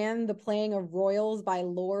stations banned the playing of Royals by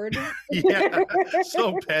Lord. Yeah,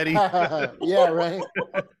 so petty. Yeah, right.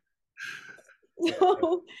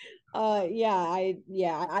 So, I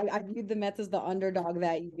viewed the Mets as the underdog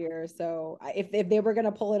that year. So if they were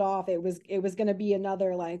gonna pull it off, it was gonna be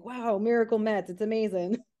another like, wow, miracle Mets, it's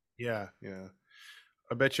amazing. Yeah.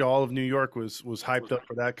 I bet you all of New York was hyped up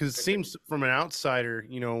for that because it seems from an outsider,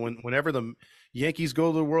 whenever the Yankees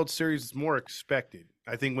go to the World Series, it's more expected.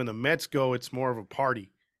 I think when the Mets go, it's more of a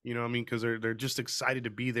party. You know what I mean? Because they're just excited to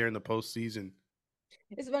be there in the postseason.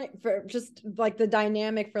 It's funny for just like the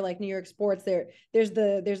dynamic for like New York sports. There's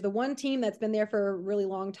the one team that's been there for a really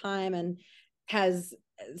long time and has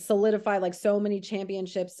solidified like so many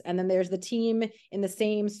championships, and then there's the team in the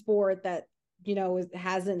same sport that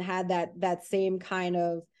hasn't had that same kind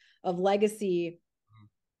of legacy.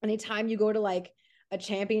 Anytime you go to like a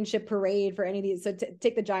championship parade for any of these, so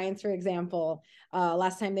take the Giants for example.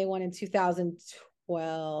 Last time they won in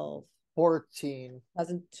 2012, 14.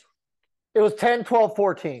 It was 10, 12,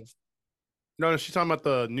 14. No, she's talking about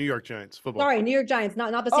the New York Giants football. Sorry, New York Giants,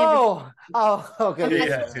 not the San Francisco. Okay.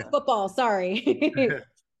 Yeah. Football. Sorry.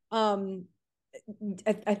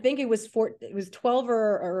 I think it was 12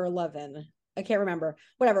 or 11. I can't remember.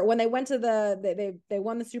 Whatever. When they went to they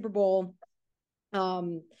won the Super Bowl.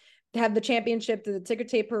 Have the championship, to the ticker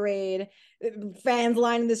tape parade, fans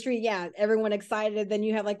lining the street. Yeah, everyone excited. Then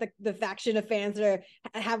you have like the faction of fans that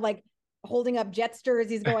have like holding up Jets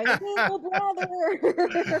jerseys going, little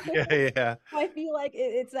brother. Yeah. I feel like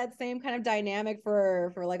it's that same kind of dynamic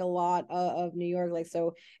for like a lot of New York. Like,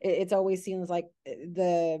 so it's always seen as like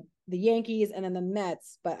the Yankees and then the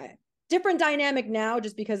Mets, but different dynamic now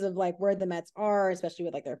just because of like where the Mets are, especially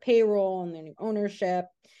with like their payroll and their new ownership.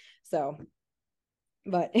 So,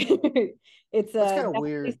 but it's kind of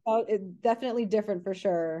weird. It's definitely different for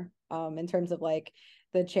sure. In terms of like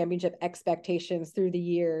the championship expectations through the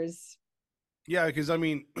years. Yeah, because I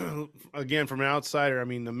mean, again, from an outsider, I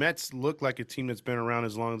mean, the Mets look like a team that's been around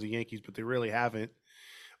as long as the Yankees, but they really haven't.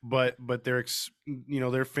 But their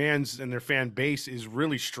their fans and their fan base is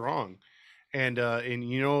really strong, and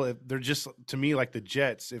they're just, to me, like the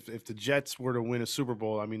Jets. If the Jets were to win a Super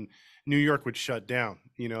Bowl, I mean, New York would shut down.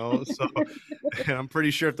 So and I'm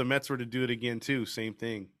pretty sure if the Mets were to do it again too, same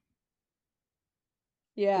thing.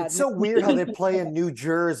 Yeah, it's so weird how they play in New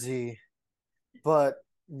Jersey, but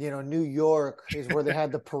New York is where they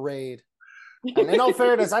had the parade. And in all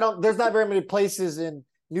fairness, there's not very many places in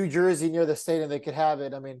New Jersey near the stadium they could have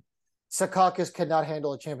it. I mean, Secaucus cannot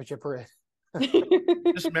handle a championship parade.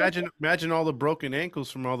 Just imagine all the broken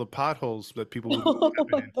ankles from all the potholes that people would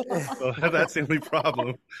have in. So that's the only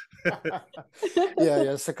problem.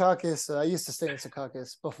 Yeah. Secaucus. I used to stay in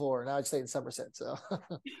Secaucus before. Now I stay in Somerset. So,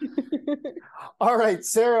 all right,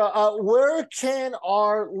 Sarah. Where can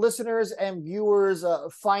our listeners and viewers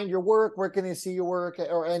find your work? Where can they see your work,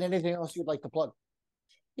 and anything else you'd like to plug?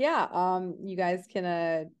 Yeah, you guys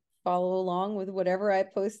can follow along with whatever I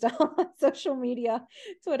post on social media,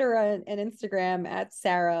 Twitter and Instagram at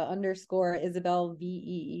Sarah_Isabel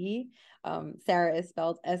VEE. Sarah is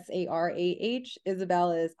spelled SARAH.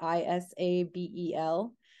 Isabel is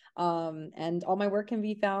ISABEL. And all my work can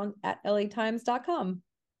be found at latimes.com.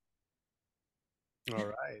 All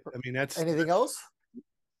right. I mean, that's anything else?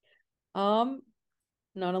 Not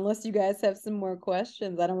unless you guys have some more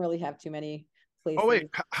questions. I don't really have too many places. Oh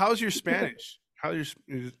wait, how's your Spanish? How's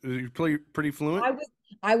you pretty fluent?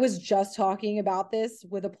 I was just talking about this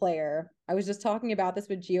with a player. I was just talking about this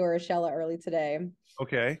with Gio Urshela early today.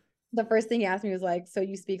 Okay. The first thing he asked me was like, so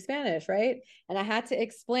you speak Spanish, right? And I had to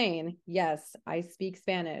explain, yes, I speak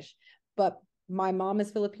Spanish, but my mom is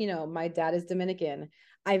Filipino. My dad is Dominican.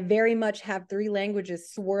 I very much have 3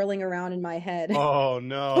 languages swirling around in my head. Oh,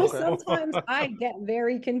 no. So sometimes I get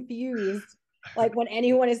very confused, like when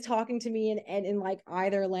anyone is talking to me in like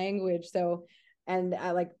either language. So, and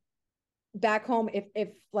I like back home, if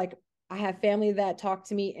like I have family that talk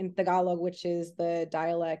to me in Tagalog, which is the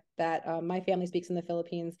dialect that my family speaks in the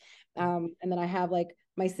Philippines. And then I have like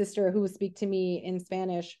my sister who will speak to me in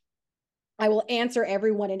Spanish. I will answer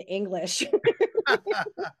everyone in English.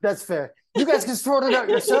 That's fair. You guys can sort it out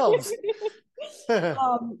yourselves.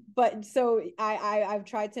 But so I've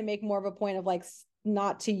tried to make more of a point of like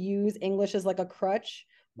not to use English as like a crutch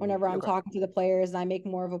whenever I'm talking to the players, and I make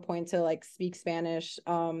more of a point to like speak Spanish.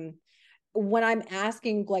 When I'm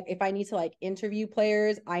asking, like if I need to like interview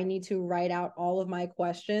players, I need to write out all of my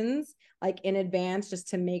questions like in advance just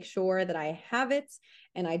to make sure that I have it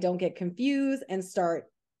and I don't get confused and start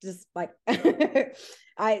just like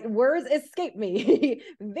words escape me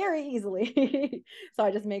very easily. So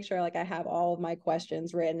I just make sure like I have all of my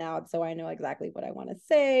questions written out so I know exactly what I want to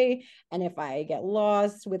say. And if I get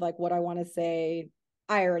lost with like what I want to say,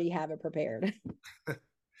 I already have it prepared.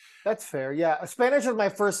 That's fair. Yeah. Spanish is my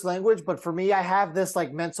first language, but for me, I have this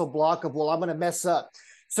like mental block of, well, I'm going to mess up.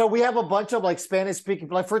 So we have a bunch of like Spanish speaking,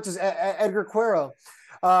 like for instance, Edgar Cuero.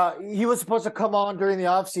 He was supposed to come on during the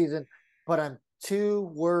off season, but I'm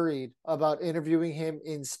too worried about interviewing him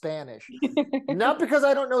in Spanish. Not because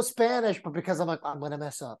I don't know Spanish, but because I'm like, I'm going to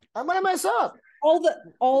mess up. I'm going to mess up. All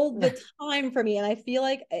the time for me. And I feel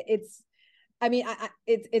like it's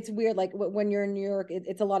weird. Like when you're in New York,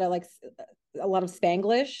 it's a lot of like a lot of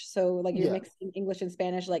Spanglish. So like you're mixing English and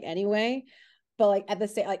Spanish like anyway. But like at the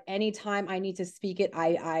same, like anytime I need to speak it,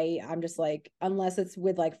 I'm just like, unless it's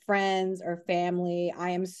with like friends or family, I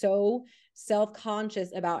am so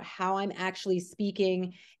self-conscious about how I'm actually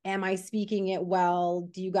speaking. Am I speaking it well?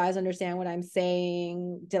 Do you guys understand what I'm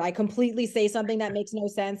saying? Did I completely say something that makes no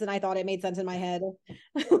sense and I thought it made sense in my head?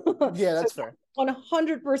 Yeah, that's fair.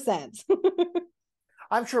 100%.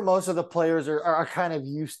 I'm sure most of the players are kind of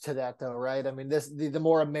used to that though, right? I mean, the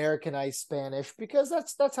more Americanized Spanish, because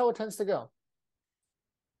that's how it tends to go.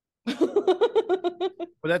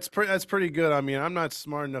 Well, that's pretty good. I mean, I'm not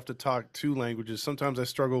smart enough to talk 2 languages. Sometimes I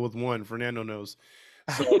struggle with one. Fernando knows.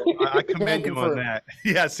 So I commend you on that.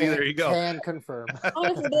 Yeah, see, there you go. Can confirm.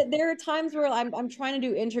 Honestly, there are times where I'm trying to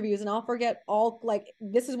do interviews and I'll forget all, like,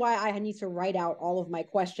 this is why I need to write out all of my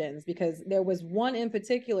questions, because there was one in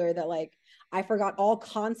particular that like I forgot all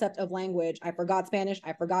concept of language. I forgot Spanish.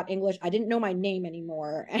 I forgot English. I didn't know my name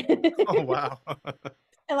anymore. Oh, wow.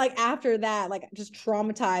 And like after that, like just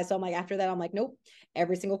traumatized. So I'm like, after that, I'm like, nope,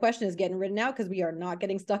 every single question is getting written out because we are not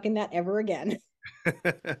getting stuck in that ever again.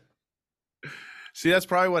 See, that's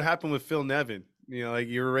probably what happened with Phil Nevin. You know, like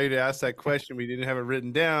you were ready to ask that question, we didn't have it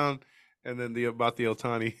written down, and then about the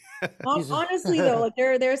Ohtani. Honestly, though, like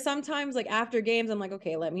there's sometimes like after games, I'm like,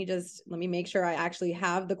 okay, let me make sure I actually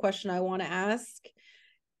have the question I want to ask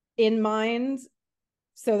in mind,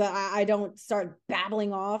 so that I don't start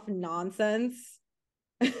babbling off nonsense.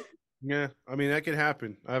 Yeah, I mean that could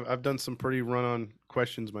happen. I've done some pretty run-on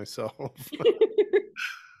questions myself.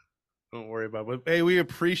 Don't worry about it. But hey, we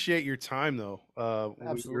appreciate your time though.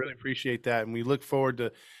 We really appreciate that, and we look forward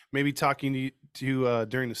to maybe talking to you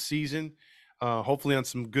during the season. Hopefully on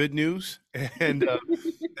some good news and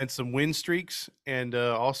and some win streaks. And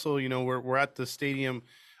also, you know, we're at the stadium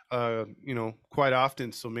quite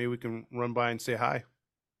often. So maybe we can run by and say hi.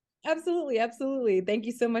 Absolutely. Absolutely. Thank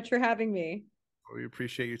you so much for having me. We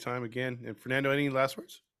appreciate your time again. And Fernando, any last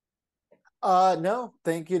words? No,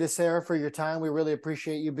 thank you to Sarah for your time. We really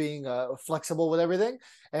appreciate you being flexible with everything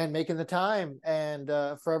and making the time. And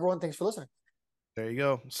for everyone, thanks for listening. There you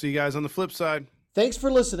go. See you guys on the flip side. Thanks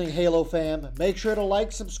for listening, Halo fam. Make sure to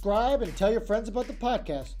like, subscribe, and tell your friends about the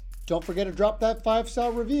podcast. Don't forget to drop that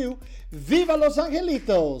 5-star review. Viva Los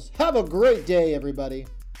Angelitos! Have a great day, everybody.